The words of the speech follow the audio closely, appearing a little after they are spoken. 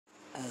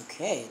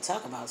Okay,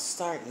 talk about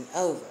starting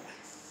over.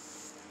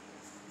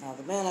 Now,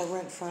 the man I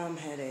rent from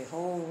had a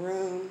whole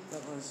room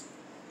that was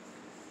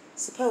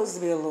supposed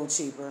to be a little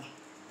cheaper.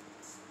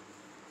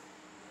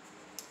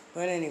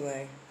 But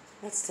anyway,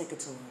 let's take a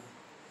tour.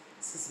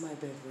 This is my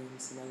bedroom.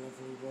 It's my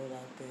lovely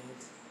roll-out bed.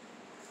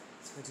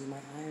 So I do my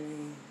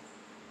ironing,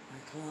 my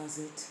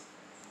closet,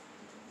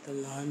 the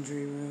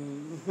laundry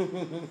room,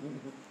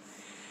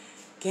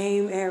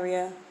 game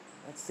area.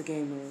 That's the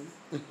game room.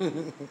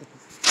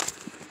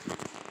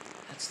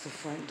 That's the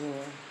front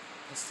door.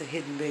 That's the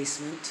hidden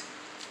basement.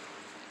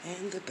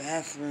 And the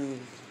bathroom,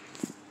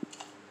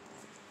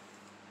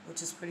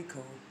 which is pretty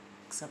cool,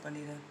 except I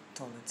need a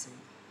toilet seat.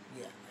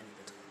 Yeah, I need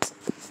a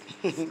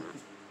toilet seat.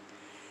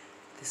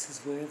 This is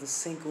where the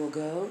sink will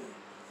go.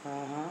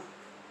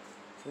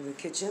 For the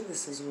kitchen,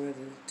 this is where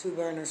the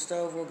 2-burner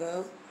stove will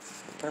go.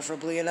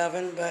 Preferably an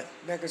oven, but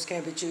beggars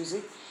can't be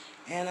choosy.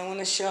 And I want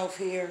a shelf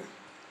here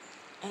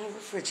and a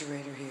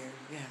refrigerator here.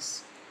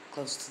 Yes,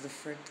 close to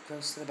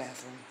the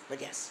bathroom.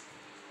 But yes,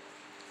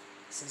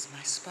 this is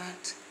my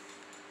spot.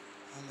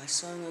 All my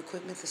sewing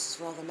equipment, this is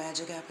where all the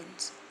magic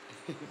happens.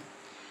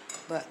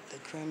 But the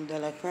creme de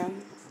la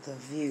creme, the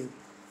view.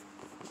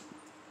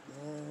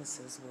 This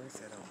is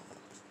worth it all.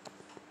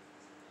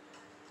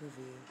 The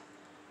view.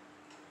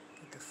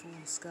 Get the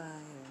full sky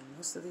and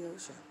most of the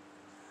ocean.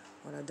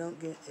 What I don't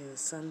get is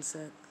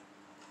sunset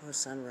or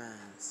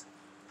sunrise.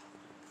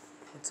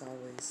 It's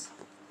always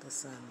the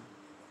sun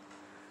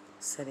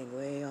setting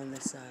way on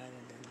this side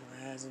and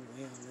then rising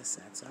way on this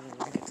side, so I don't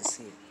really get to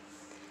see it.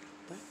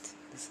 But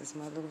this is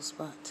my little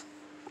spot.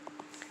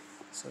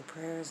 So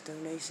prayers,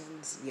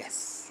 donations,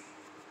 yes.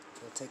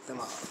 We'll take them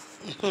all.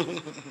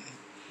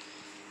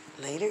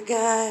 Later,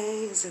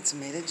 guys. It's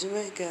made in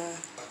Jamaica.